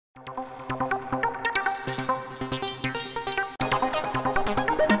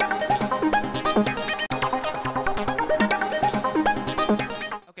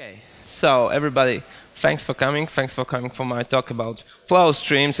So everybody, thanks for coming. Thanks for coming for my talk about flow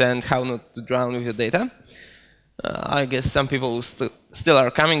streams and how not to drown with your data. I guess some people still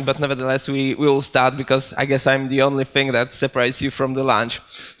are coming, but nevertheless we will start because I guess I'm the only thing that separates you from the lunch.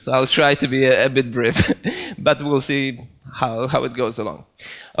 So I'll try to be a bit brief, but we'll see how it goes along.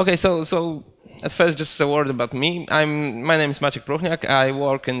 Okay, so at first just a word about me. My name is Maciek Próchniak. I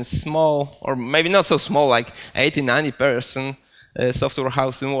work in small, or maybe not so small, like 80-90 person software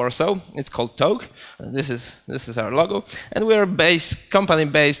house in Warsaw. It's called Toke. This is our logo, and we're company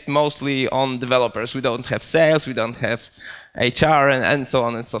based mostly on developers. We don't have sales, we don't have HR, and so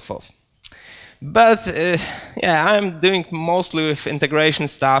on and so forth. But yeah, I'm doing mostly with integration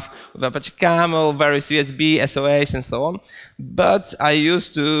stuff with Apache Camel, various USB, SOAs, and so on. But I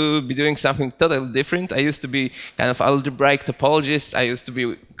used to be doing something totally different. I used to be kind of algebraic topologist. I used to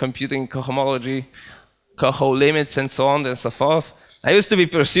be computing cohomology, coho limits, and so on and so forth. I used to be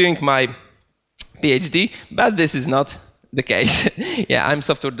pursuing my PhD, but this is not the case. Yeah, I'm a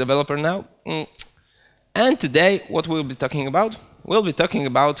software developer now. And today, what we'll be talking about? We'll be talking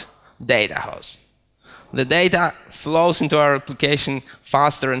about data hose. The data flows into our application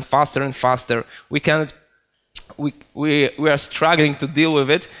faster and faster and faster. We are struggling to deal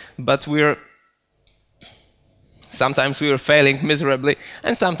with it, but sometimes we are failing miserably,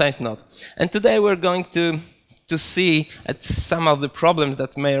 and sometimes not. And today we're going to see at some of the problems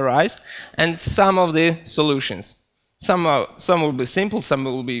that may arise and some of the solutions. Some will be simple, some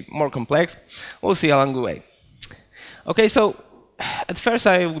will be more complex. We'll see along the way. Okay, so at first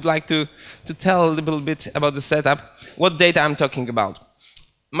I would like to tell a little bit about the setup, what data I'm talking about.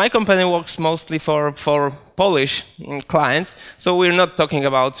 My company works mostly for Polish clients, so we're not talking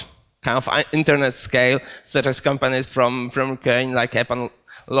about kind of internet scale, such as companies from Ukraine, like EPAN,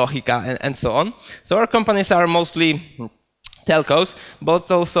 Logica, and so on. So our companies are mostly telcos, but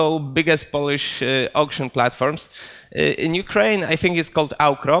also biggest Polish auction platforms. In Ukraine, I think it's called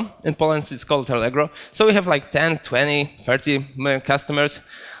Aukro. In Poland, it's called Allegro. So we have like 10, 20, 30 million customers.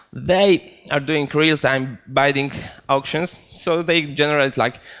 They are doing real-time bidding auctions, so they generate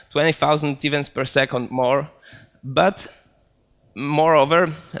like 20,000 events per second more. But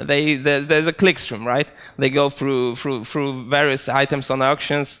moreover, there's a clickstream, right? They go through various items on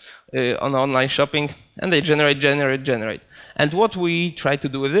auctions, on online shopping, and they generate. And what we try to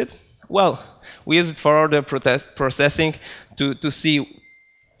do with it? Well, we use it for order processing to see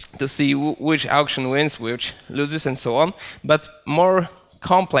which auction wins, which loses, and so on. But more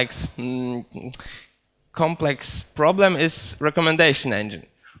complex problem is recommendation engine.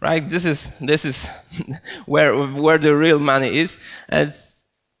 Right, this is where the real money is.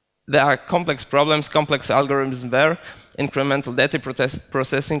 There are complex problems, complex algorithms there, incremental data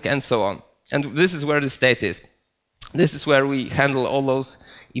processing, and so on. And this is where the state is. This is where we handle all those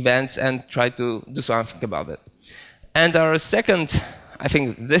events and try to do something about it. And our second, I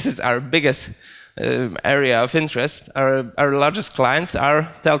think this is our biggest area of interest. Our largest clients are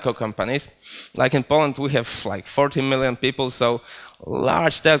telco companies. Like in Poland, we have like 40 million people, so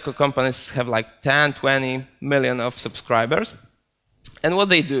large telco companies have like 10, 20 million of subscribers. And what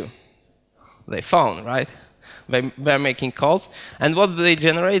they do? They phone, right? They're making calls. And what do they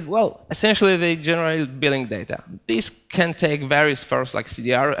generate? Well, essentially they generate billing data. These can take various forms like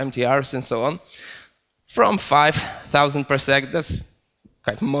CDR, MTRs, and so on, from 5,000 per sec, that's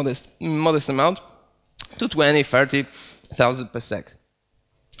quite modest amount, to 20, 30,000 per sec.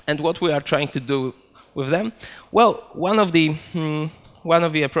 And what we are trying to do with them? Well, one of the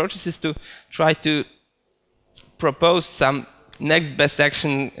approaches is to try to propose some next best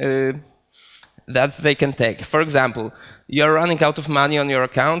action that they can take. For example, you're running out of money on your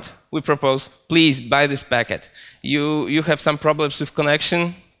account. We propose, please buy this packet. You have some problems with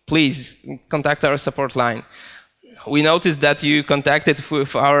connection. Please contact our support line. We noticed that you contacted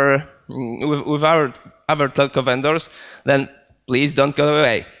with our other telco vendors. Then please don't go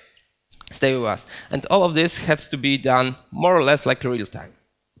away. Stay with us. And all of this has to be done more or less like real time.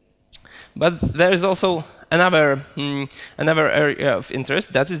 But there is also another area of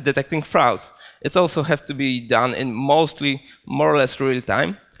interest, that is detecting frauds. It also has to be done in mostly more or less real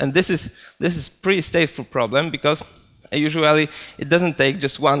time. And this is pretty stateful problem because usually it doesn't take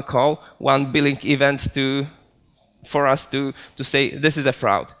just one call, one billing event for us to say this is a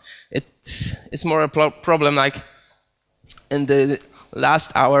fraud. It's more a problem like in the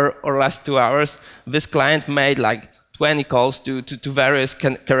last hour or last 2 hours, this client made like 20 calls to various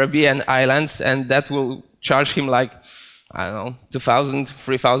Caribbean islands, and that will charge him like, I don't know, 2,000,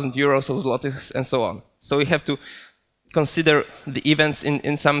 3,000 euros or zlotys, and so on. So we have to consider the events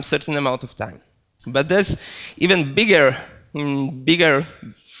in some certain amount of time. But there's even bigger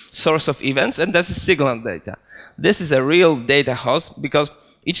source of events, and that's a signal data. This is a real data host because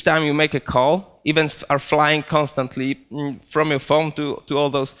each time you make a call, events are flying constantly from your phone to all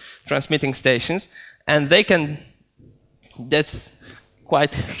those transmitting stations, and they can. That's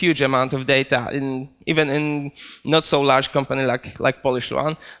quite a huge amount of data. Even in not so large company like Polish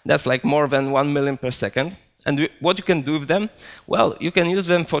one, that's like more than 1 million per second. And what you can do with them? Well, you can use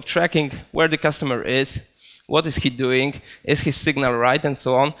them for tracking where the customer is, what is he doing, is his signal right, and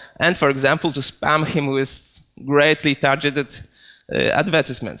so on. And for example, to spam him with greatly targeted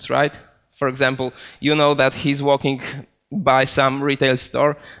advertisements, right? For example, you know that he's walking by some retail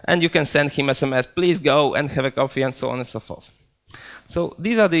store, and you can send him SMS, please go and have a coffee, and so on and so forth. So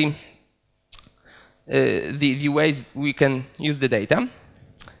these are the ways we can use the data.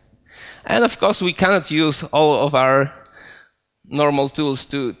 And of course, we cannot use all of our normal tools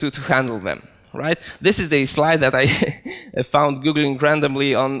to handle them, right? This is the slide that I found Googling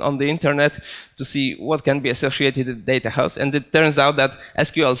randomly on the internet to see what can be associated with data house. And it turns out that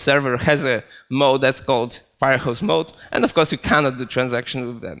SQL Server has a mode that's called Firehose mode. And of course, you cannot do transactions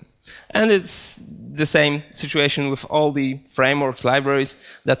with them. And it's the same situation with all the frameworks, libraries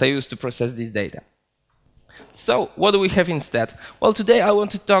that I use to process this data. So what do we have instead? Well, today I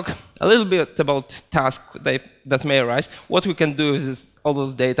want to talk a little bit about tasks that may arise, what we can do with all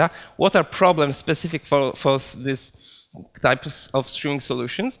those data, what are problems specific for these types of streaming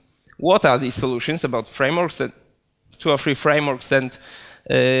solutions, what are these solutions about frameworks, and 2 or 3 frameworks and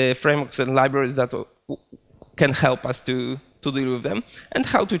libraries that can help us to deal with them, and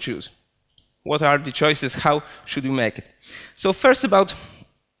how to choose. What are the choices? How should we make it? So first about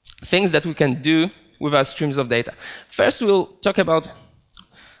things that we can do with our streams of data. First, we'll talk about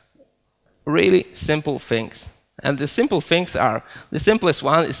really simple things. And the simple things are, the simplest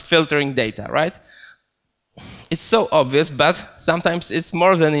one is filtering data, right? It's so obvious, but sometimes it's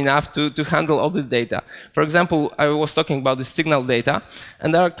more than enough to handle all this data. For example, I was talking about the signal data,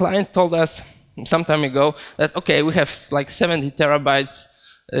 and our client told us some time ago that, okay, we have like 70 terabytes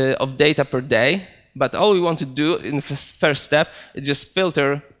of data per day, but all we want to do in the first step is just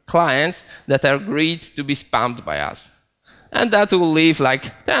filter clients that are agreed to be spammed by us. And that will leave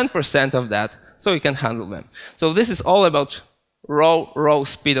like 10% of that, so we can handle them. So this is all about raw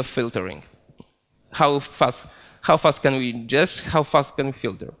speed of filtering. How fast can we ingest? How fast can we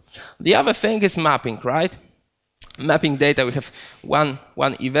filter? The other thing is mapping, right? Mapping data, we have one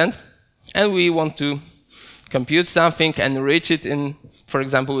event, and we want to compute something and enrich it in, for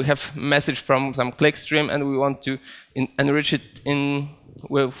example, we have message from some click stream, and we want to enrich it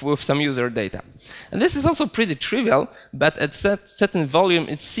with some user data. And this is also pretty trivial, but at certain volume,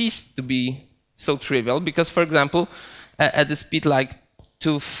 it ceased to be so trivial, because, for example, at the speed like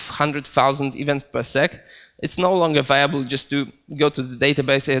 200,000 events per sec, it's no longer viable just to go to the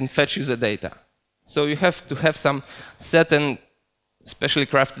database and fetch user data. So you have to have some certain specially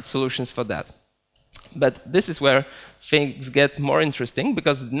crafted solutions for that. But this is where things get more interesting,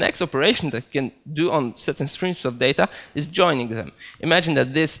 because the next operation that you can do on certain streams of data is joining them. Imagine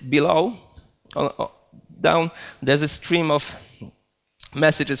that this below, down, there's a stream of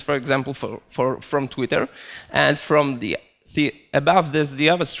messages, for example, from Twitter, and from above there's the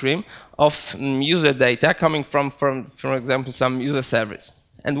other stream of user data coming from, for example, some user service.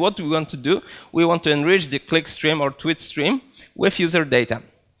 And what we want to do, we want to enrich the click stream or tweet stream with user data.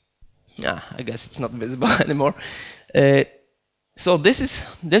 I guess it's not visible anymore. So this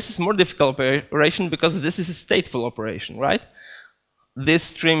is more difficult operation, because this is a stateful operation, right? This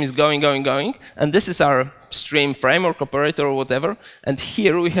stream is going, and this is our stream framework operator or whatever. And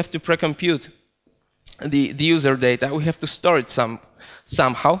here we have to pre-compute the user data. We have to store it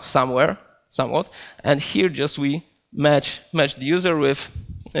somehow, somewhere, somewhat. And here just we match the user with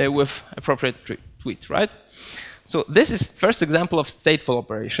appropriate tweet, right? So this is first example of stateful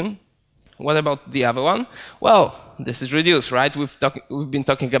operation. What about the other one? Well, this is reduced, right? We've been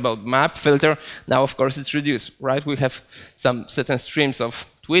talking about map, filter. Now, of course, it's reduced, right? We have some certain streams of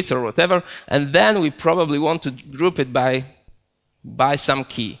tweets or whatever, and then we probably want to group it by some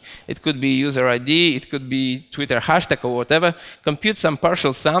key. It could be user ID, it could be Twitter hashtag or whatever. Compute some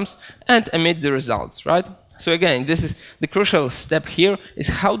partial sums and emit the results, right? So again, this is the crucial step here: is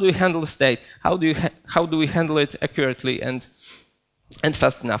how do we handle the state? How do we handle it accurately and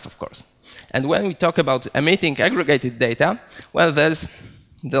fast enough, of course? And when we talk about emitting aggregated data, well, there's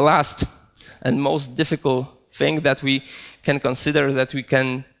the last and most difficult thing that we can consider that we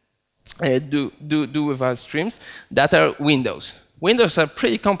can do with our streams, that are windows. Windows are a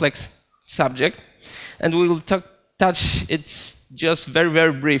pretty complex subject, and we will touch it just very,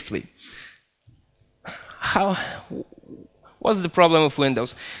 very briefly. what's the problem with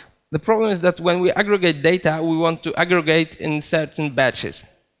Windows? The problem is that when we aggregate data, we want to aggregate in certain batches.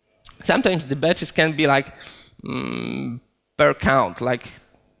 Sometimes the batches can be like per count, like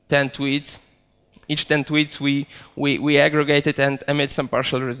 10 tweets. Each 10 tweets we aggregate it and emit some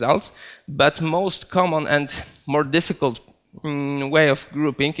partial results. But most common and more difficult way of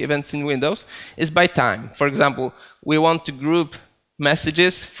grouping events in Windows is by time. For example, we want to group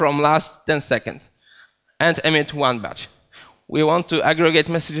messages from last 10 seconds and emit one batch. We want to aggregate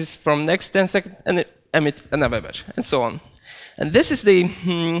messages from next 10 seconds and emit another batch, and so on. And this is the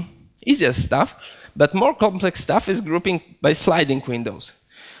easiest stuff, but more complex stuff is grouping by sliding windows.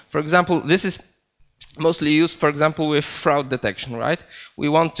 For example, this is mostly used, for example, with fraud detection, right? We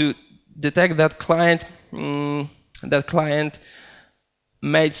want to detect that client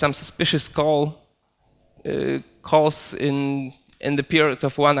made some suspicious calls in the period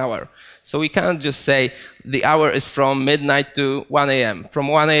of 1 hour. So we can't just say the hour is from midnight to 1 a.m., from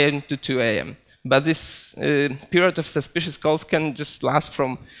 1 a.m. to 2 a.m. But this period of suspicious calls can just last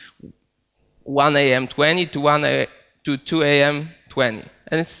from 1 a.m. 20 to 2 a.m. 20.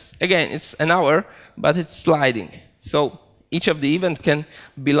 And it's an hour, but it's sliding. So each of the events can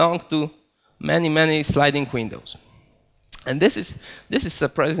belong to many, many sliding windows. And this is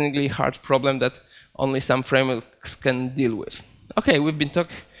surprisingly hard problem that only some frameworks can deal with. Okay,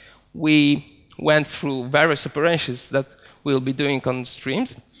 we went through various operations that we'll be doing on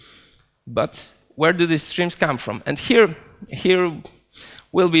streams, but where do these streams come from? And here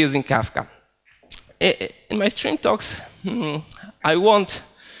we'll be using Kafka. In my stream talks, I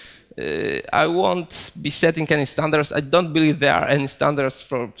won't be setting any standards. I don't believe there are any standards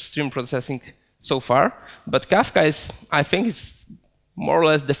for stream processing so far, but Kafka is, I think, is more or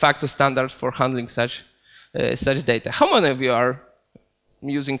less de facto standard for handling such data. How many of you are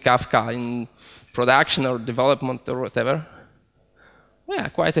using Kafka in production or development or whatever? Yeah,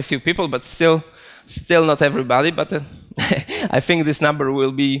 quite a few people, but still not everybody. But I think this number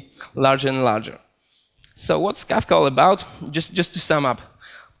will be larger and larger. So what's Kafka all about? Just to sum up,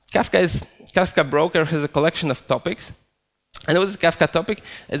 Kafka broker has a collection of topics. And what is Kafka topic?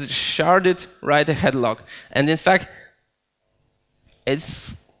 It's a sharded write-ahead log. And in fact,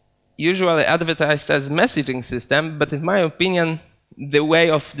 it's usually advertised as messaging system, but in my opinion, the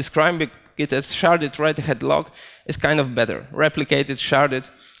way of describing it as sharded write-ahead log is kind of better. Replicated, sharded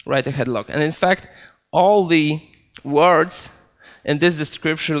write-ahead log. And in fact, all the words in this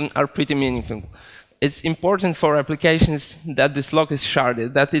description are pretty meaningful. It's important for applications that this log is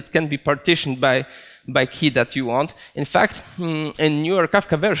sharded, that it can be partitioned by key that you want. In fact, in newer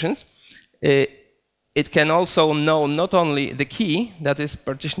Kafka versions, it can also know not only the key that is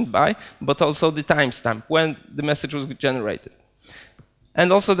partitioned by, but also the timestamp when the message was generated.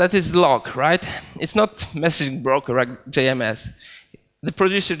 And also that is log, right? It's not messaging broker like JMS. The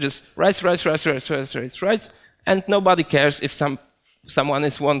producer just writes, and nobody cares if someone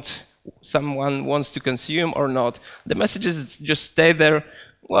wants to consume or not. The messages just stay there,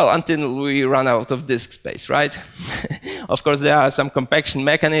 well, until we run out of disk space, right? Of course, there are some compaction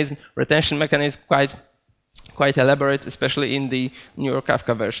mechanism, retention mechanism, quite elaborate, especially in the newer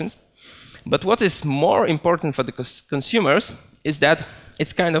Kafka versions. But what is more important for the consumers is that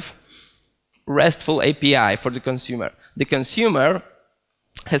it's kind of RESTful API for the consumer. The consumer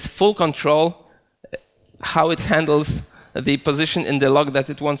has full control how it handles the position in the log that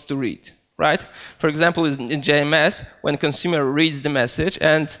it wants to read, right? For example, in JMS, when consumer reads the message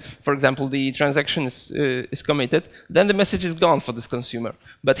and, for example, the transaction is committed, then the message is gone for this consumer.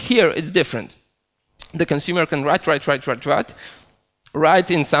 But here, it's different. The consumer can write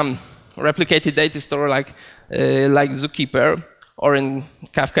in some replicated data store like Zookeeper, or in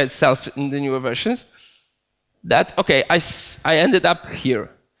Kafka itself in the newer versions, that, okay, I ended up here.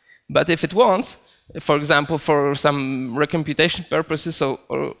 But if it wants, for example, for some recomputation purposes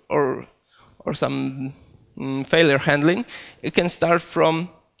or some failure handling, it can start from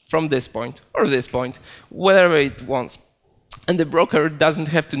this point or this point, wherever it wants. And the broker doesn't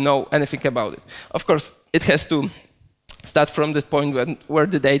have to know anything about it. Of course, it has to start from the point where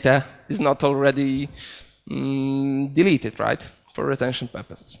the data is not already deleted, right, for retention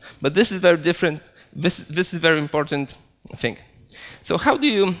purposes. But this is very different. This is very important thing. So how do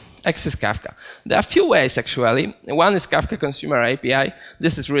you access Kafka? There are a few ways, actually. One is Kafka Consumer API.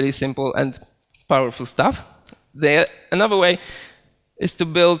 This is really simple and powerful stuff. Another way is to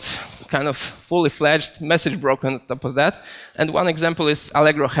build kind of fully fledged message broker on top of that. And one example is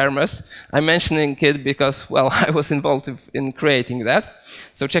Allegro Hermes. I'm mentioning it because, well, I was involved in creating that.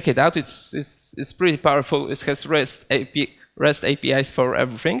 So check it out. It's pretty powerful. It has REST APIs for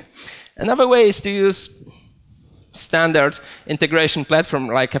everything. Another way is to use standard integration platform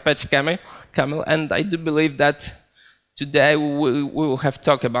like Apache Camel, and I do believe that today we will have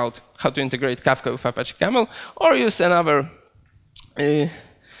talk about how to integrate Kafka with Apache Camel, or use another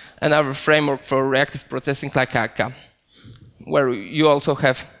framework for reactive processing like Akka, where you also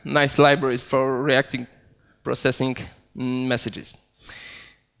have nice libraries for reactive processing messages.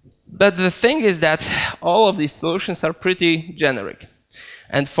 But the thing is that all of these solutions are pretty generic.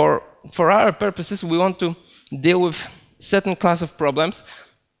 And for our purposes, we want to deal with certain class of problems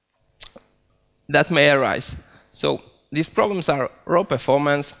that may arise. So these problems are raw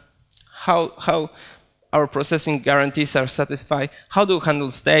performance, how our processing guarantees are satisfied, how to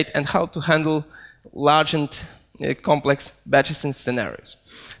handle state, and how to handle large and complex batches and scenarios.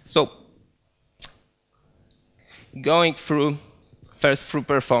 So going first through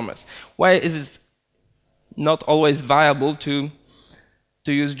performance. Why is it not always viable to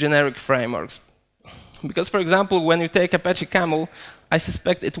use generic frameworks? Because, for example, when you take Apache Camel, I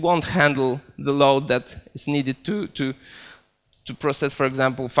suspect it won't handle the load that is needed to process, for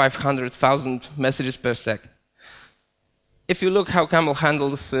example, 500,000 messages per sec. If you look how Camel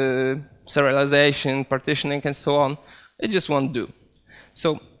handles serialization, partitioning, and so on, it just won't do.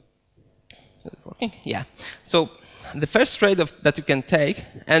 So, is it working? Yeah. So the first trade-off that you can take,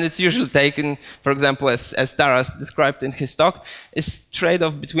 and it's usually taken, for example, as Taras described in his talk, is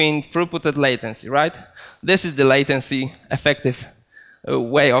trade-off between throughput and latency, right? This is the latency effective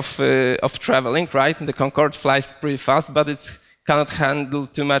way of traveling, right? The Concorde flies pretty fast, but it cannot handle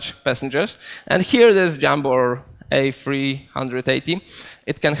too much passengers. And here there's Jumbo or A380.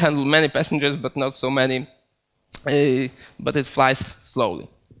 It can handle many passengers, but not so many, but it flies slowly.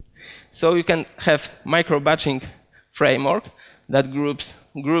 So you can have micro-batching framework that groups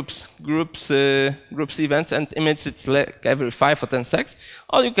events and emits it like every 5 or 10 seconds,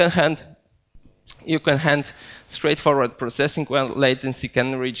 or you can hand straightforward processing when latency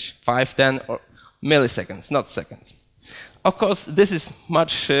can reach 5, 10, or milliseconds, not seconds. Of course, this is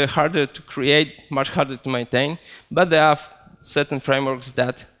much harder to create, much harder to maintain, but there are certain frameworks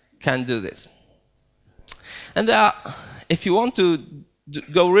that can do this. And if you want to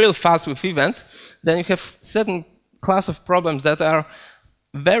go real fast with events, then you have certain class of problems that are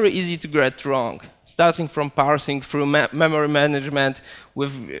very easy to get wrong, starting from parsing through memory management,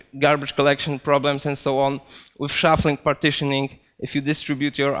 with garbage collection problems and so on, with shuffling, partitioning, if you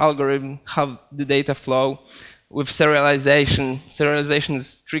distribute your algorithm, how the data flow, with serialization. Serialization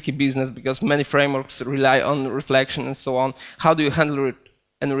is tricky business because many frameworks rely on reflection and so on. How do you handle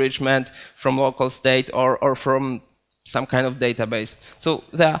enrichment from local state or from some kind of database? So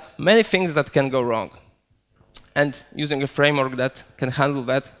there are many things that can go wrong. And using a framework that can handle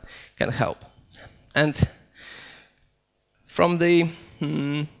that can help. And from the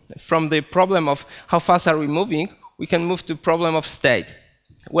problem of how fast are we moving, we can move to problem of state.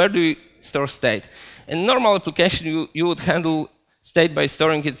 Where do we store state? In normal application, you would handle state by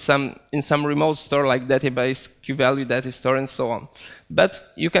storing it in some remote store like database, key-value data store, and so on.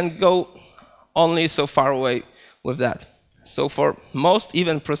 But you can go only so far away with that. So for most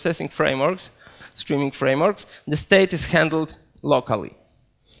event processing frameworks, streaming frameworks, the state is handled locally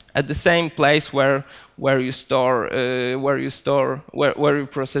at the same place where you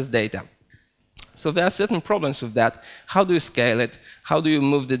process data. So there are certain problems with that. How do you scale it? How do you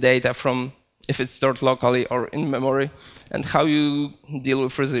move the data from if it's stored locally or in memory? And how you deal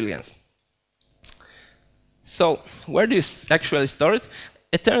with resilience? So where do you actually store it?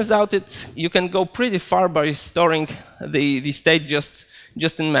 It turns out you can go pretty far by storing the state just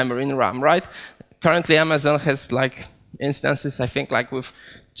in memory, in RAM, right? Currently, Amazon has like instances, I think, like with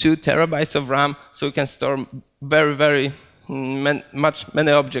 2 terabytes of RAM, so you can store very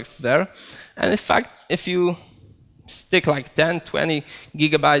many objects there. And in fact, if you stick like 10, 20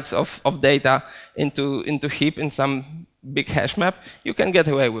 gigabytes of data into heap in some big hash map, you can get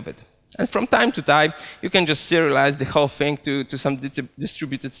away with it. And from time to time, you can just serialize the whole thing to some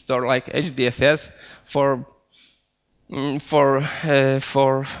distributed store like HDFS for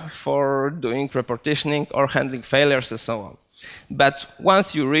doing repartitioning or handling failures and so on. But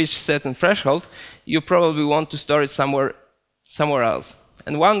once you reach certain threshold, you probably want to store it somewhere else.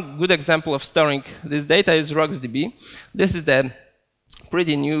 And one good example of storing this data is RocksDB. This is the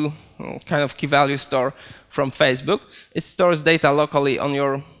pretty new kind of key-value store from Facebook. It stores data locally on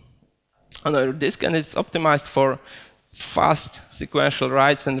your disk, and it's optimized for fast sequential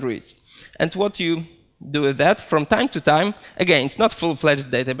writes and reads. And what you do with that, from time to time, again, it's not full-fledged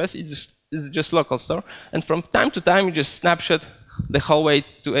database, it's just local store, and from time to time you just snapshot the whole way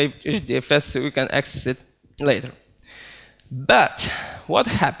to HDFS so you can access it later. But what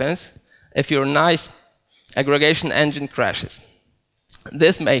happens if your nice aggregation engine crashes.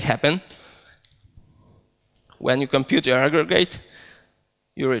 This may happen when you compute your aggregate.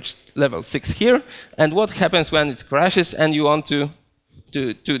 You reach level 6 here, and what happens when it crashes and you want to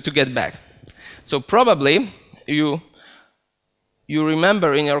get back? So probably you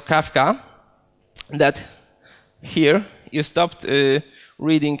remember in your Kafka that here you stopped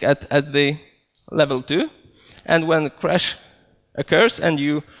reading at the level 2, and when the crash occurs and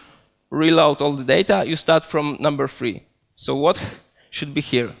you reload all the data, you start from number 3. So what should be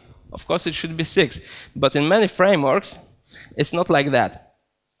here? Of course, it should be 6. But in many frameworks, it's not like that.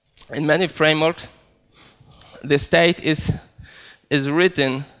 In many frameworks, the state is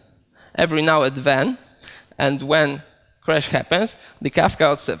written every now and then, and when crash happens, the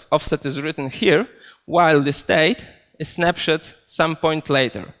Kafka offset is written here, while the state is snapshot some point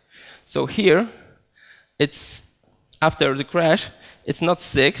later. So here, it's after the crash, it's not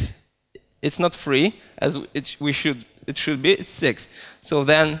 6, it's not 3, as it should be, it's 6. So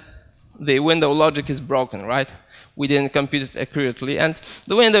then the window logic is broken, right? We didn't compute it accurately, and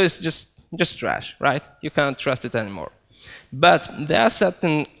the window is just trash, right? You cannot trust it anymore. But there are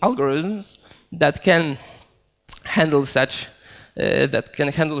certain algorithms that can handle such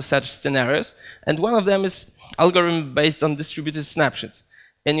scenarios, and one of them is algorithm based on distributed snapshots.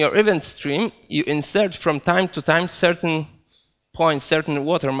 In your event stream, you insert from time to time certain points, certain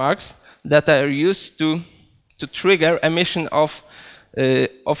watermarks that are used to trigger emission of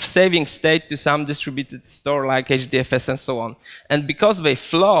saving state to some distributed store like HDFS and so on. And because they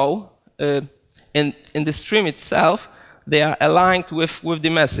flow in the stream itself, they are aligned with the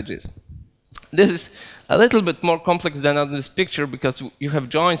messages. This is a little bit more complex than on this picture because you have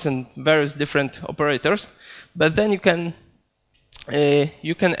joins and various different operators, but then you can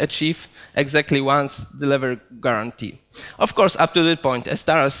achieve exactly once delivery guarantee. Of course, up to that point, as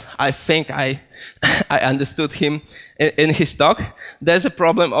far as I think I understood him in his talk, there's a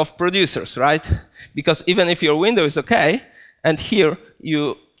problem of producers, right? Because even if your window is okay, and here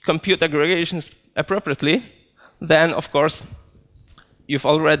you compute aggregations appropriately, then of course you've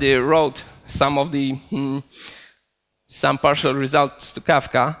already wrote some of the some partial results to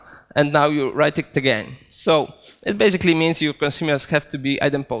Kafka, and now you write it again. So it basically means your consumers have to be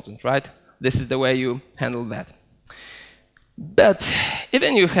idempotent, right? This is the way you handle that. But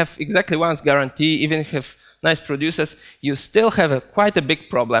even you have exactly once guarantee, even you have nice producers, you still have quite a big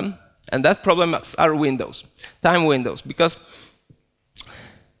problem, and that problem are windows, time windows, because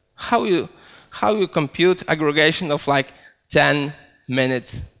how you compute aggregation of like 10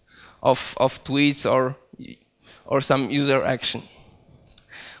 minutes of tweets or some user action?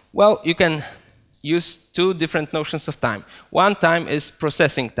 Well, you can use two different notions of time. One time is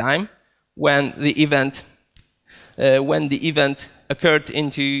processing time, when the event occurred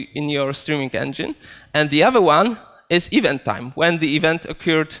in your streaming engine, and the other one is event time, when the event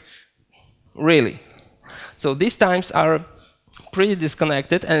occurred really. So these times are pretty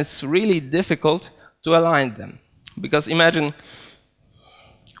disconnected, and it's really difficult to align them. Because imagine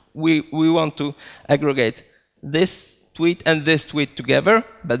we want to aggregate this tweet and this tweet together,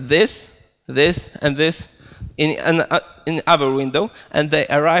 but this, and this in other window, and they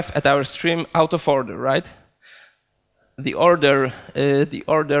arrive at our stream out of order, right? The order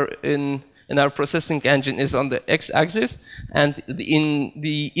in our processing engine is on the x-axis, and in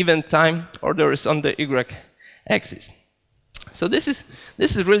the event time order is on the y-axis. So this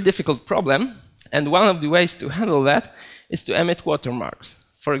is a really difficult problem, and one of the ways to handle that is to emit watermarks.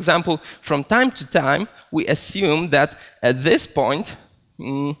 For example, from time to time, we assume that at this point,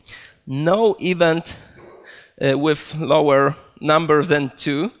 no event with lower number than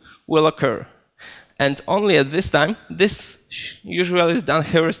 2 will occur. And only at this time, this usually is done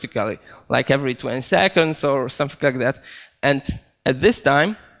heuristically, like every 20 seconds or something like that. And at this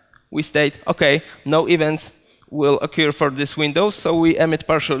time, we state, OK, no events will occur for this window, so we emit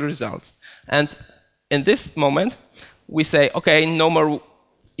partial results. And in this moment, we say, OK, no more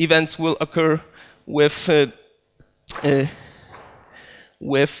events will occur with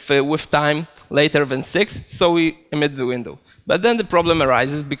time later than 6, so we emit the window. But then the problem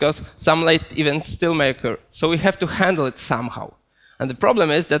arises because some late events still may occur, so we have to handle it somehow. And the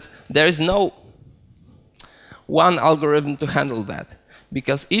problem is that there is no one algorithm to handle that,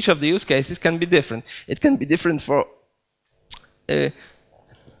 because each of the use cases can be different. It can be different for there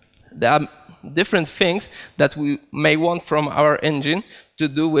are different things that we may want from our engine to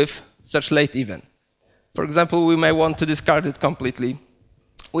do with such late event. For example, we may want to discard it completely.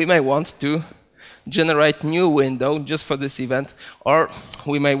 We may want to generate new window just for this event, or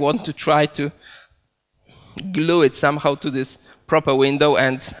we may want to try to glue it somehow to this proper window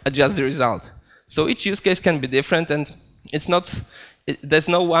and adjust the result. So each use case can be different, and it's not, there's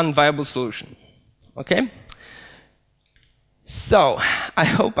no one viable solution. Okay? So I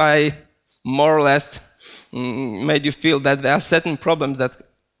hope I more or less made you feel that there are certain problems that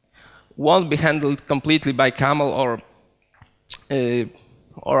won't be handled completely by Camel or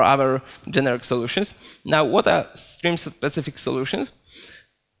other generic solutions. Now, what are stream-specific solutions?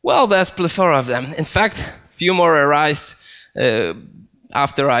 Well, there's a plethora of them. In fact, few more arise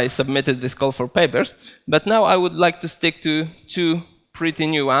after I submitted this call for papers. But now I would like to stick to two pretty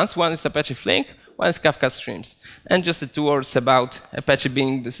new ones. One is Apache Flink, one is Kafka Streams. And just 2 words about Apache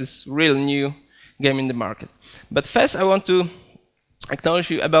being this is real new game in the market. But first, I want to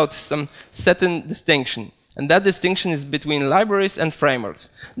acknowledge you about some certain distinction. And that distinction is between libraries and frameworks.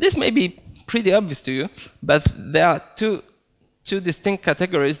 This may be pretty obvious to you, but there are two distinct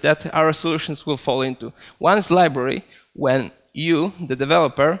categories that our solutions will fall into. One is library, when you, the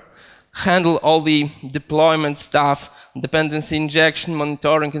developer, handle all the deployment stuff, dependency injection,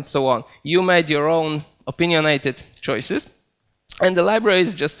 monitoring, and so on. You made your own opinionated choices, and the library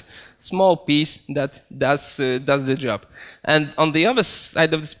is just a small piece that does the job. And on the other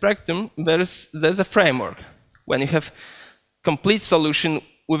side of the spectrum, there's a framework, when you have complete solution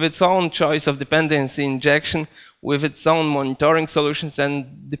with its own choice of dependency injection, with its own monitoring solutions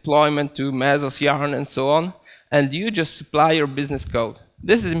and deployment to Mesos, Yarn, and so on, and you just supply your business code.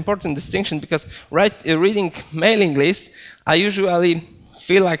 This is an important distinction because reading mailing lists, I usually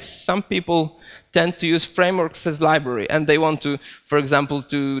feel like some people tend to use frameworks as library, and they want to, for example,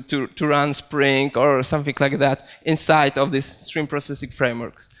 to run Spring or something like that inside of these stream processing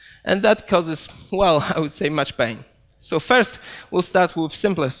frameworks. And that causes, well, I would say much pain. So first, we'll start with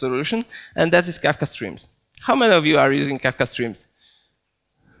simplest solution, and that is Kafka Streams. How many of you are using Kafka Streams?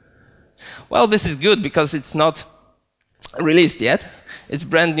 Well, this is good because it's not released yet. It's a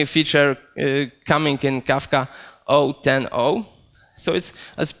brand new feature coming in Kafka 0.10.0. So it's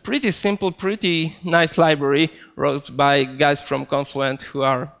a pretty simple, pretty nice library wrote by guys from Confluent who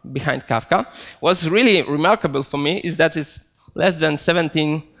are behind Kafka. What's really remarkable for me is that it's less than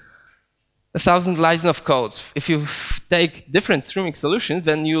 17,000 lines of code. If you take different streaming solutions,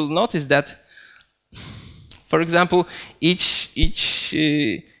 then you'll notice that, for example, each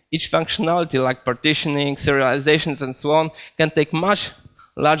functionality like partitioning, serializations, and so on can take much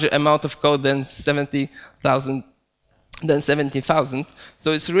larger amount of code than 70,000.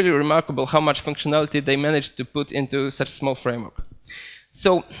 So it's really remarkable how much functionality they managed to put into such a small framework.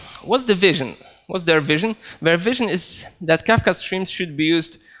 So what's the vision? What's their vision? Their vision is that Kafka Streams should be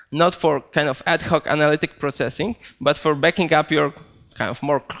used not for kind of ad hoc analytic processing, but for backing up your kind of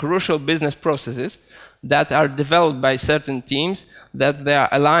more crucial business processes that are developed by certain teams, that they are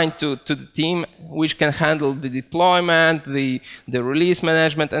aligned to the team which can handle the deployment, the release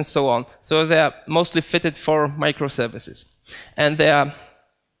management, and so on. So they are mostly fitted for microservices. And they are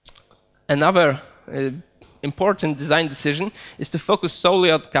another important design decision is to focus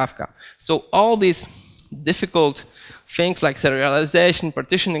solely on Kafka. So all these difficult things like serialization,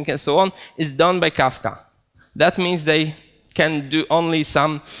 partitioning, and so on is done by Kafka. That means they can do only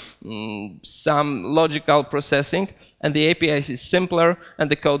some logical processing, and the API is simpler, and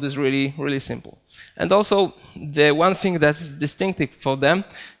the code is really, really simple. And also, the one thing that is distinctive for them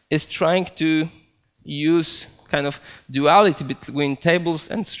is trying to use kind of duality between tables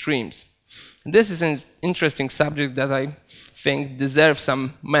and streams. This is an interesting subject that I think deserves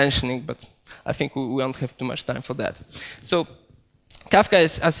some mentioning, but I think we won't have too much time for that. So Kafka,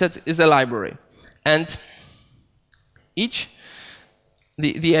 as I said, is a library. And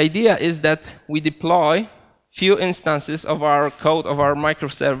the idea is that we deploy few instances of our code, of our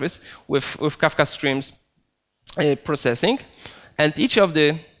microservice with Kafka Streams processing. And each of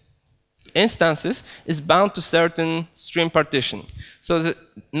the instances is bound to certain stream partition. So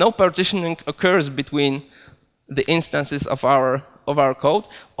no partitioning occurs between the instances of our code.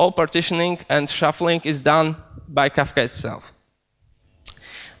 All partitioning and shuffling is done by Kafka itself.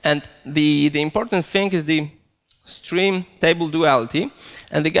 And the important thing is the stream table duality.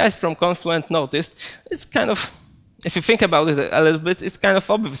 And the guys from Confluent noticed it's kind of, if you think about it a little bit, it's kind of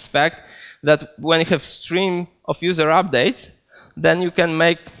obvious fact that when you have stream of user updates, then you can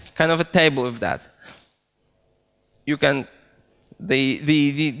make kind of a table of that. You can,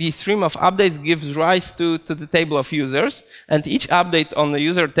 the stream of updates gives rise to the table of users, and each update on the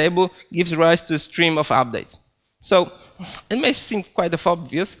user table gives rise to a stream of updates. So it may seem quite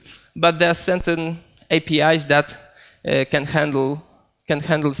obvious, but there are certain APIs that can handle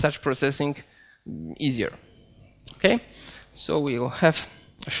such processing easier. Okay, so we will have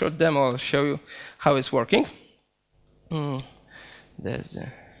a short demo. I'll show you how it's working.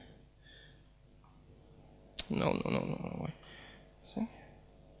 No.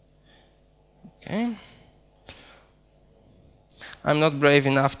 Okay. I'm not brave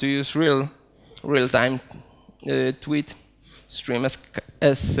enough to use real-time tweet stream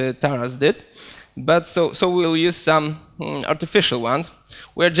as Taras did, but so we'll use some artificial ones.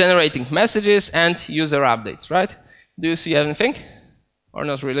 We're generating messages and user updates, right? Do you see anything, or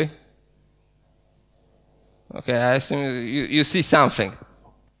not really? Okay, I assume you see something.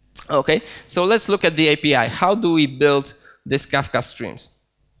 Okay, so let's look at the API. How do we build these Kafka streams?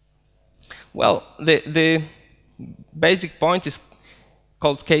 Well, the basic point is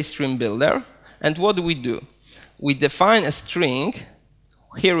called KStream Builder. And what do? We define a string.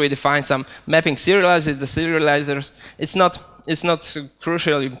 Here we define some mapping serializers. The serializers, it's not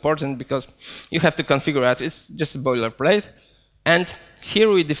crucially important because you have to configure it. It's just a boilerplate. And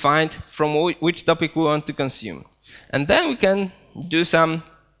here we defined from which topic we want to consume. And then we can do some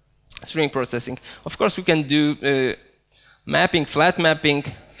string processing. Of course, we can do mapping, flat mapping,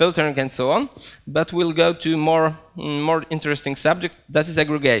 filtering, and so on. But we'll go to more interesting subject, that is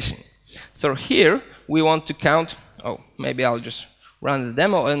aggregation. So here we want to count. Oh, maybe I'll just run the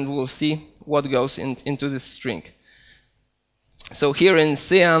demo and we'll see what goes into this string. So here in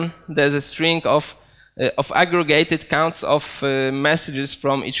Cyan, there's a string of aggregated counts of messages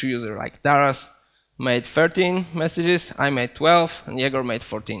from each user. Like Taras made 13 messages, I made 12, and Yegor made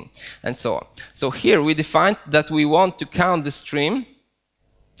 14, and so on. So here we defined that we want to count the stream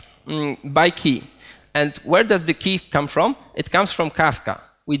by key. And where does the key come from? It comes from Kafka.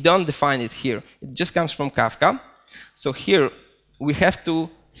 We don't define it here. It just comes from Kafka. So here we have to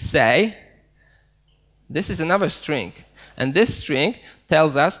say, this is another string. And this string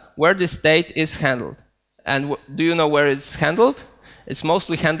tells us where the state is handled. And do you know where it's handled? It's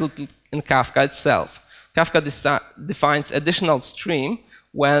mostly handled in Kafka itself. Kafka defines additional stream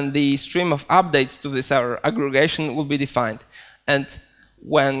when the stream of updates to this aggregation will be defined. And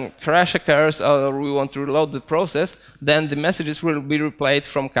when crash occurs or we want to reload the process, then the messages will be replayed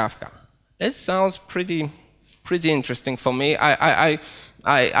from Kafka. It sounds pretty interesting for me. I'm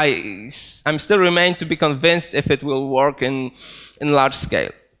still remain to be convinced if it will work in large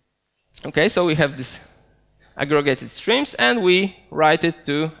scale. Okay, so we have this aggregated streams and we write it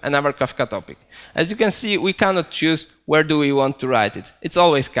to another Kafka topic. As you can see, we cannot choose where do we want to write it. It's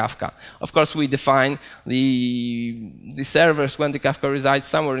always Kafka. Of course, we define the servers when the Kafka resides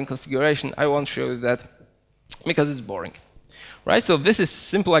somewhere in configuration. I won't show you that because it's boring. Right, so this is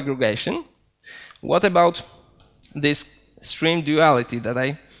simple aggregation. What about this stream duality that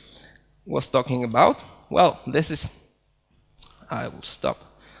I was talking about? Well, this is, I will stop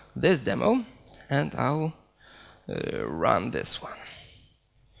this demo and I'll run this one.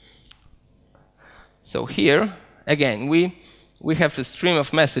 So here, again, we have a stream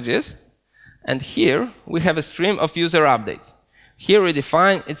of messages, and here we have a stream of user updates. Here we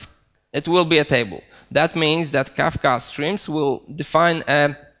define it will be a table. That means that Kafka streams will define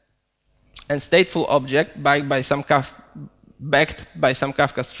a stateful object backed by some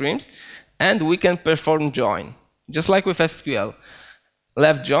Kafka streams, and we can perform join, just like with SQL.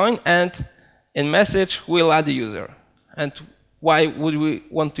 Left join, and in message we'll add a user. And why would we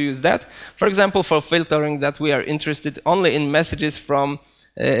want to use that? For example, for filtering, that we are interested only in messages from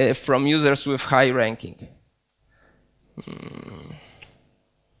users with high ranking.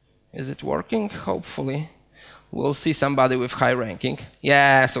 Is it working? Hopefully. We'll see somebody with high ranking.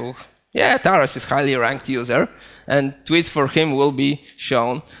 Yeah, so yeah, Taras is highly ranked user, and tweets for him will be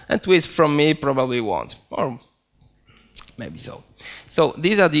shown, and tweets from me probably won't, or maybe so. So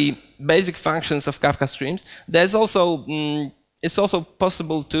these are the basic functions of Kafka streams. There's also it's also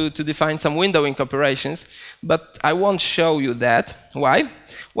possible to define some windowing operations, but I won't show you that. Why?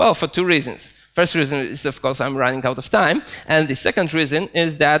 Well, for two reasons. First reason is, of course, I'm running out of time, and the second reason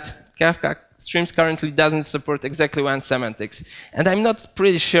is that Kafka streams currently doesn't support exactly one semantics, and I'm not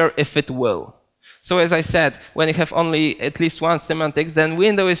pretty sure if it will. So as I said, when you have only at least one semantics, then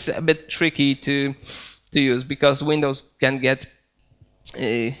window is a bit tricky to use because windows can get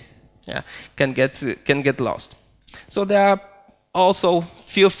lost. So there are also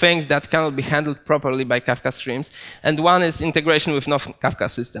few things that cannot be handled properly by Kafka streams, and one is integration with non-Kafka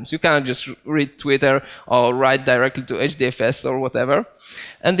systems. You cannot just read Twitter or write directly to HDFS or whatever.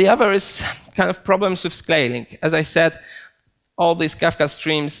 And the other is kind of problems with scaling. As I said, all these Kafka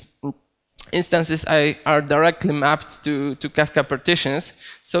streams instances are directly mapped to Kafka partitions,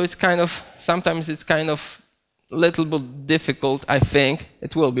 so it's kind of, sometimes it's kind of a little bit difficult. I think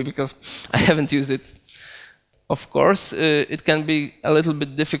it will be because I haven't used it. Of course, it can be a little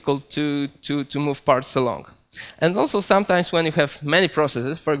bit difficult to move parts along. And also sometimes when you have many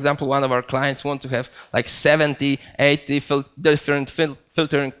processes, for example, one of our clients want to have like 70, 80 different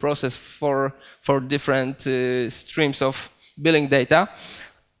filtering process for different streams of billing data,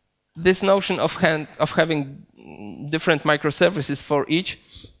 this notion of having different microservices for each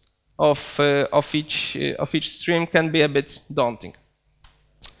of each stream can be a bit daunting.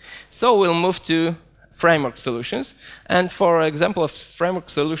 So we'll move to framework solutions. And for example of framework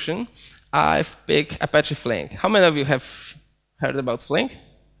solution, I've picked Apache Flink. How many of you have heard about Flink?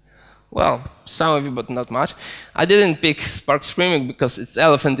 Well, some of you, but not much. I didn't pick Spark Streaming because it's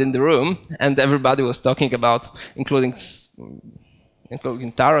elephant in the room, and everybody was talking about, including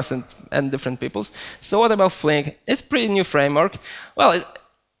Taras and different peoples. So what about Flink? It's a pretty new framework. Well,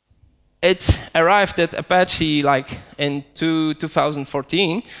 it arrived at Apache like in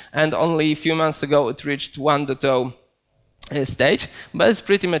 2014, and only a few months ago it reached 1.0 stage, but it's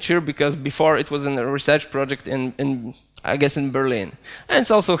pretty mature because before it was in a research project I guess in Berlin. And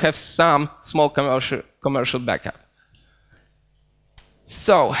it also has some small commercial backup.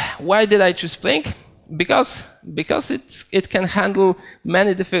 So why did I choose Flink? Because it can handle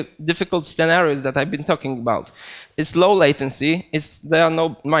many difficult scenarios that I've been talking about. It's low latency, there are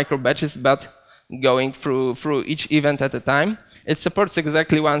no micro batches, but going through each event at a time. It supports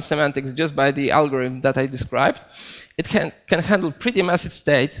exactly one semantics just by the algorithm that I described. It can handle pretty massive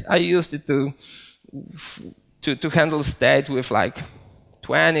states. I used it to handle state with like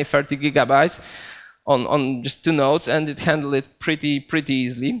 20, 30 gigabytes on just 2 nodes, and it handled it pretty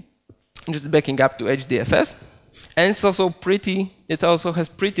easily, just backing up to HDFS. And it also has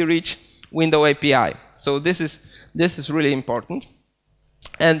pretty rich window API. So this is really important.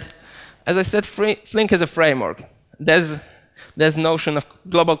 And as I said, Flink is a framework. There's notion of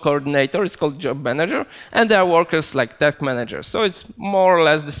global coordinator, it's called job manager, and there are workers like task managers. So it's more or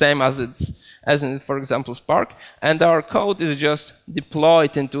less the same as in, for example, Spark. And our code is just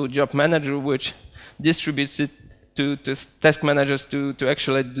deployed into job manager, which distributes it to task managers to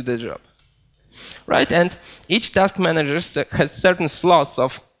actually do the job. Right? And each task manager has certain slots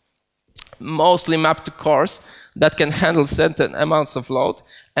of mostly mapped to cores that can handle certain amounts of load,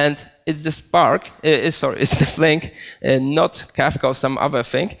 and it's the it's the Flink, not Kafka or some other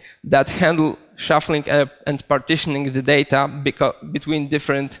thing, that handle shuffling and partitioning the data between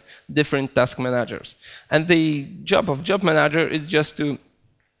different task managers. And the job of job manager is just to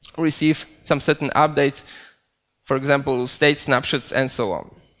receive some certain updates, for example, state snapshots and so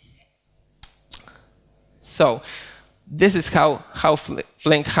on. So this is how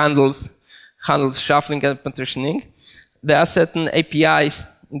Flink handles shuffling and partitioning. There are certain APIs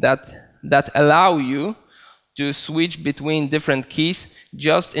that allow you to switch between different keys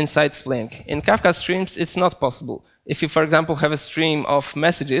just inside Flink. In Kafka streams, it's not possible. If you, for example, have a stream of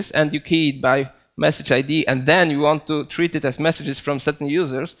messages and you key it by message ID, and then you want to treat it as messages from certain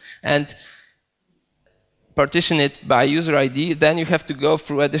users and partition it by user ID, then you have to go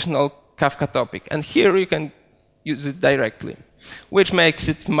through additional Kafka topic. And here you can use it directly, which makes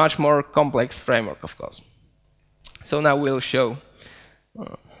it much more complex framework, of course. So now we'll show,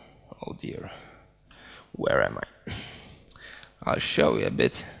 oh dear, where am I? I'll show you a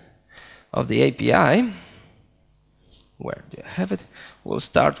bit of the API. Where do I have it? We'll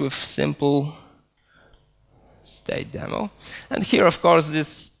start with simple state demo. And here, of course,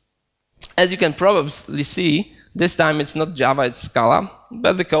 this, as you can probably see, this time it's not Java, it's Scala,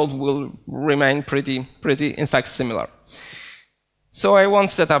 but the code will remain pretty, in fact, similar. So I won't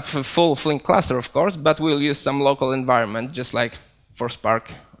set up a full Flink cluster, of course, but we'll use some local environment, just like for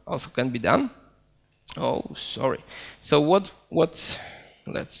Spark also can be done. Oh, sorry. So let's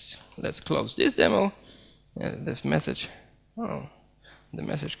close this demo. This message, oh, the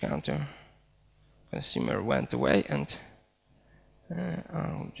message counter consumer went away, and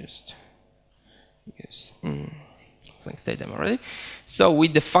I'll just use Flink state demo already. So we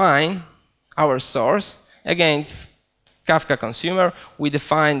define our source. Again, it's Kafka consumer. We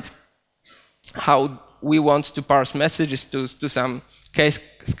defined how we want to parse messages to some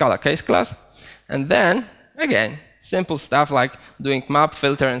Scala case class. And then, again, simple stuff like doing map,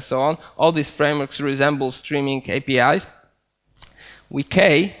 filter, and so on. All these frameworks resemble streaming APIs.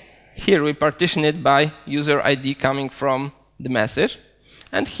 Here we partition it by user ID coming from the message.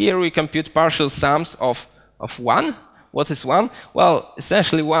 And here we compute partial sums of 1. What is 1? Well,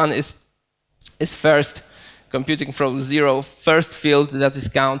 essentially 1 is first computing from 0, first field that is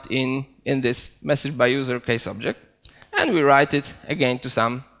count in this message by user case object. And we write it again to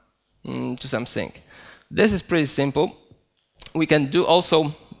some sync. This is pretty simple. We can do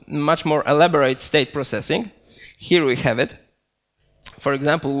also much more elaborate state processing. Here we have it. For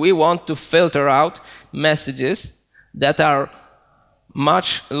example, we want to filter out messages that are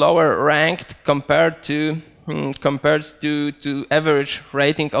much lower ranked compared to average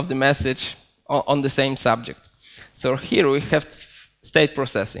rating of the message on the same subject. So here we have state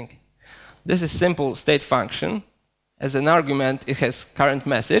processing. This is simple state function. As an argument, it has current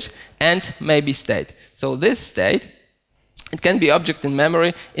message and maybe state. So this state, it can be object in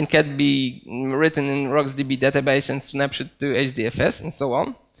memory, it can be written in RocksDB database and snapshot to HDFS and so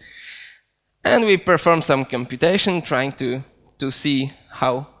on. And we perform some computation trying to see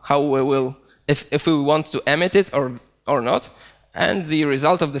how we will, if we want to emit it or not. And the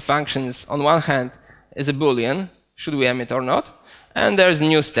result of the function is, on one hand, is a Boolean, should we emit or not? And there's a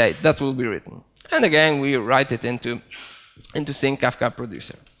new state that will be written. And again, we write it into Sync Kafka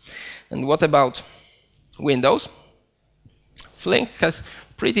producer. And what about Windows? Flink has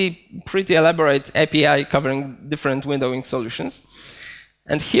pretty elaborate API covering different windowing solutions.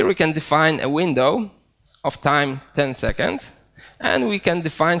 And here we can define a window of time 10 seconds. And we can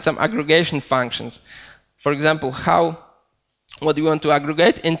define some aggregation functions. For example, what we want to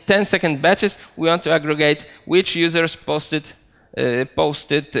aggregate. In 10-second batches, we want to aggregate which users posted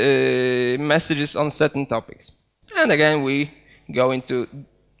messages on certain topics. And again, we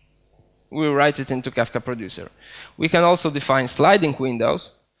write it into Kafka producer. We can also define sliding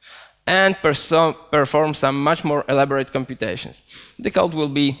windows and perform some much more elaborate computations. The code will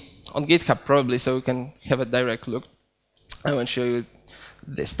be on GitHub probably, so you can have a direct look. I won't show you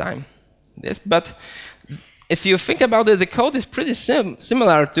this time but if you think about it, the code is pretty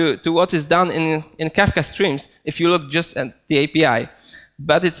similar to what is done in Kafka streams if you look just at the API.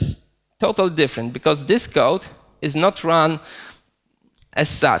 But it's totally different because this code is not run as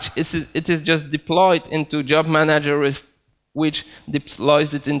such. It is just deployed into job manager, which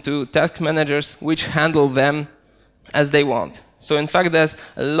deploys it into task managers, which handle them as they want. So in fact, there's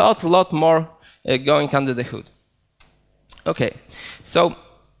a lot more going under the hood. OK, so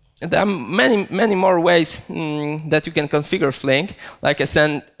there are many more ways that you can configure Flink, like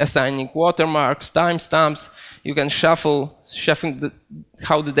assigning watermarks, timestamps. You can shuffle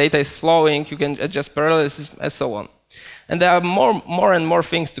how the data is flowing. You can adjust parallelism, and so on. And there are more and more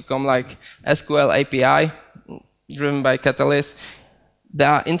things to come, like SQL API, driven by Catalyst.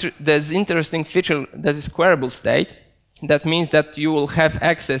 There's interesting feature that is queryable state. That means that you will have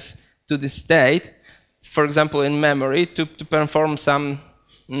access to the state, for example, in memory, to perform some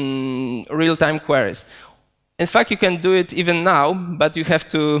real-time queries. In fact, you can do it even now, but you have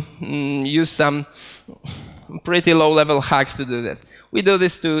to use some pretty low-level hacks to do that. We do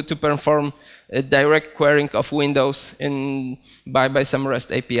this to perform a direct querying of Windows by some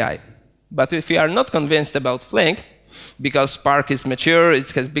REST API. But if you are not convinced about Flink, because Spark is mature,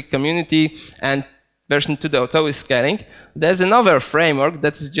 it has big community, and version 2.0 is scaling, there's another framework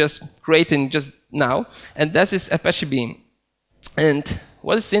that is just creating just now, and that is Apache Beam. And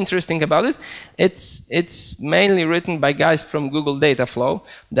what is interesting about it? It's mainly written by guys from Google Dataflow.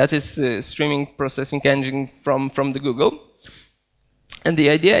 That is a streaming processing engine from the Google. And the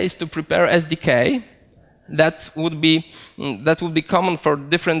idea is to prepare SDK that would be common for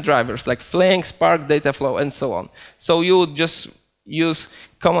different drivers, like Flink, Spark, Dataflow, and so on. So you would just use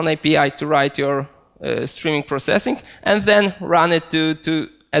common API to write your streaming processing, and then run it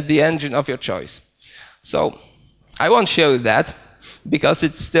at the engine of your choice. So I won't show you that, because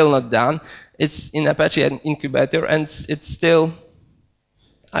it's still not done. It's in Apache Incubator, and it's still,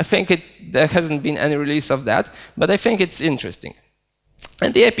 I think there hasn't been any release of that, but I think it's interesting.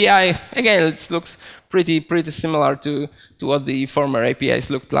 And the API, again, it looks pretty similar to what the former APIs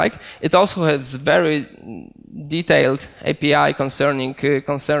looked like. It also has very detailed API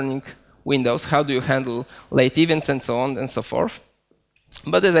concerning Windows. How do you handle late events and so on and so forth.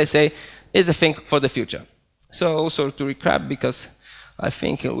 But as I say, it's a thing for the future. So to recap, because I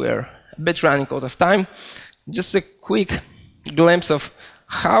think we're a bit running out of time, just a quick glimpse of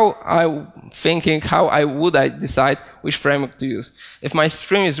how I would decide which framework to use. If my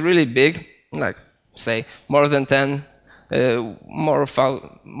stream is really big, like say more than 10, more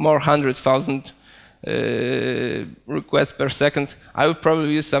 100,000 requests per second, I would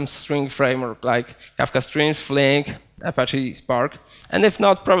probably use some string framework like Kafka Streams, Flink, Apache Spark. And if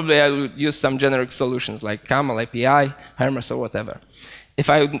not, probably I would use some generic solutions like Camel API, Hermes, or whatever. If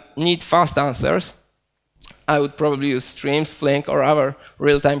I would need fast answers, I would probably use Streams, Flink, or other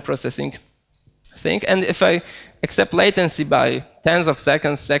real-time processing thing. And if I accept latency by tens of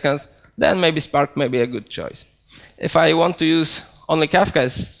seconds, then maybe Spark may be a good choice. If I want to use only Kafka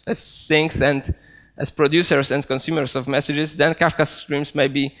as sinks and as producers and consumers of messages, then Kafka Streams may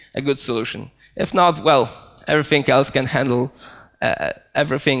be a good solution. If not, well, everything else can handle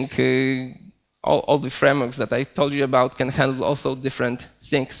everything, all the frameworks that I told you about can handle also different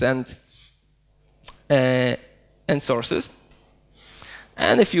things and sources.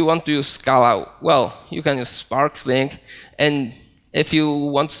 And if you want to use Scala, well, you can use Spark, Flink, and if you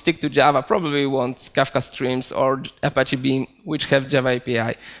want to stick to Java, probably you want Kafka Streams or Apache Beam, which have Java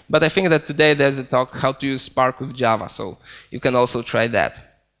API. But I think that today there's a talk how to use Spark with Java, so you can also try that.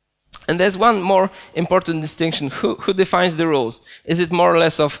 And there's one more important distinction. Who defines the rules? Is it more or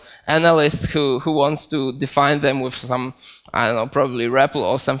less of analyst who wants to define them with some, I don't know, probably REPL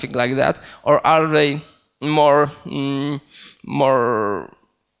or something like that? Or are they more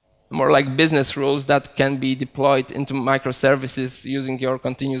like business rules that can be deployed into microservices using your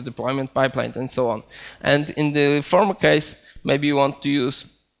continuous deployment pipeline and so on? And in the former case, maybe you want to use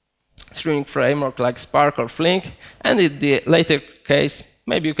streaming framework like Spark or Flink, and in the later case,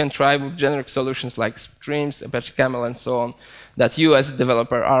 maybe you can try with generic solutions like Streams, Apache Camel, and so on, that you as a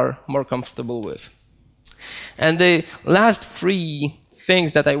developer are more comfortable with. And the last three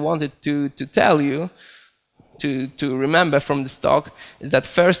things that I wanted to tell you, to remember from this talk, is that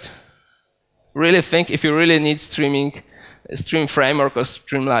first, really think if you really need stream framework or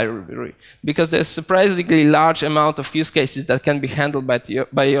stream library, because there's surprisingly large amount of use cases that can be handled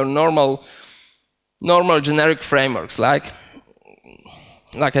by your normal generic frameworks, like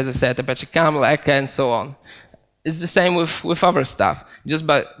as I said, Apache Camel, Eka, and so on. It's the same with other stuff. Just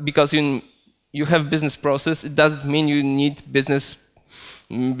because you have business process, it doesn't mean you need business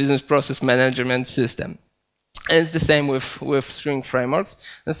process management system. And it's the same with streaming frameworks.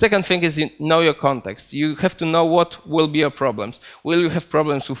 The second thing is you know your context. You have to know what will be your problems. Will you have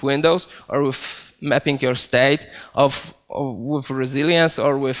problems with Windows or with mapping your state, with resilience,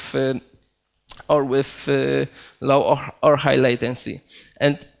 or with low or high latency?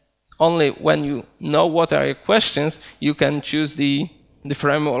 And only when you know what are your questions, you can choose the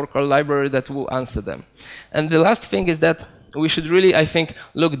framework or library that will answer them. And the last thing is that we should really, I think,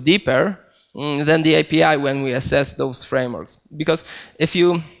 look deeper than the API when we assess those frameworks. Because if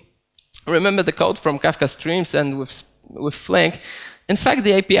you remember the code from Kafka Streams and with Flink, in fact,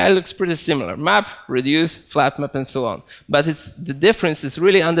 the API looks pretty similar. Map, reduce, flat map, and so on. But the difference is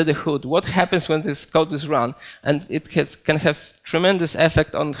really under the hood. What happens when this code is run? And it can have tremendous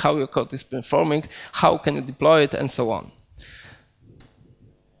effect on how your code is performing, how can you deploy it, and so on.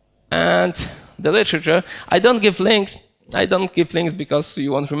 And the literature, I don't give links because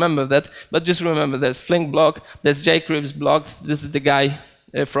you won't remember that, but just remember there's Flink blog, there's jcrib's blog. This is the guy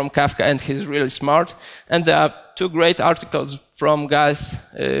from Kafka, and he's really smart. And there are two great articles from guys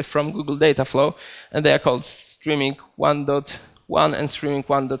from Google Dataflow, and they are called Streaming 1.1 and Streaming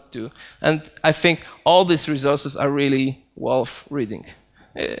 1.2. And I think all these resources are really worth reading.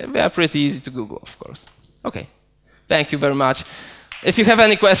 They are pretty easy to Google, of course. OK, thank you very much. If you have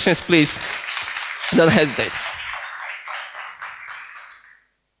any questions, please don't hesitate.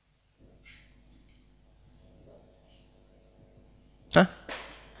 Huh?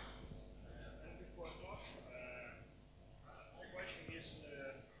 Before talk, my question is,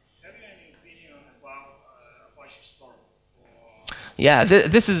 have you any opinion about Apache Storm? Yeah,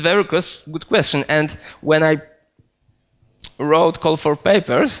 this is a very good question. And when I wrote call for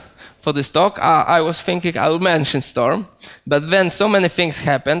papers for this talk, I was thinking I would mention Storm. But then so many things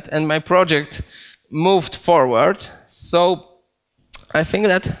happened, and my project moved forward. So I think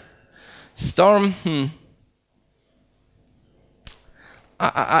that Storm...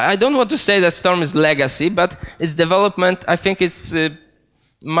 I don't want to say that Storm is legacy, but its development, I think it's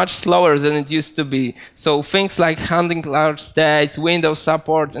much slower than it used to be. So things like handling large states, Windows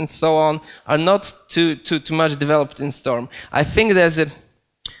support, and so on are not too much developed in Storm. I think there's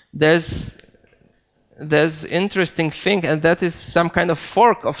interesting thing, and that is some kind of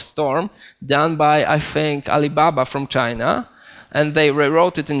fork of Storm done by, I think, Alibaba from China. And they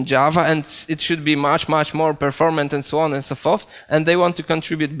rewrote it in Java, and it should be much more performant, and so on and so forth, and they want to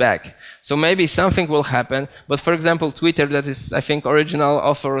contribute back. So maybe something will happen, but for example, Twitter, that is, I think, original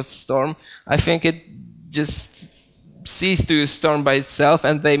author of Storm, I think it just ceased to use Storm by itself,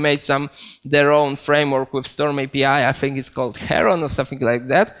 and they made their own framework with Storm API. I think it's called Heron or something like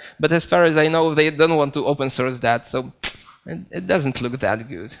that, but as far as I know, they don't want to open source that, so it doesn't look that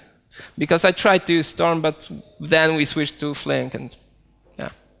good. Because I tried to use Storm, but then we switched to Flink, and yeah,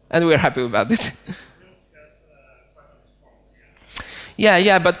 and we're happy about it.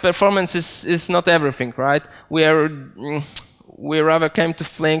 Yeah, but performance is not everything, right? We rather came to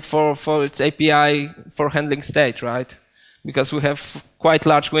Flink for its API for handling state, right? Because we have quite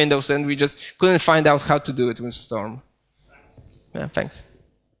large windows, and we just couldn't find out how to do it with Storm. Yeah, thanks.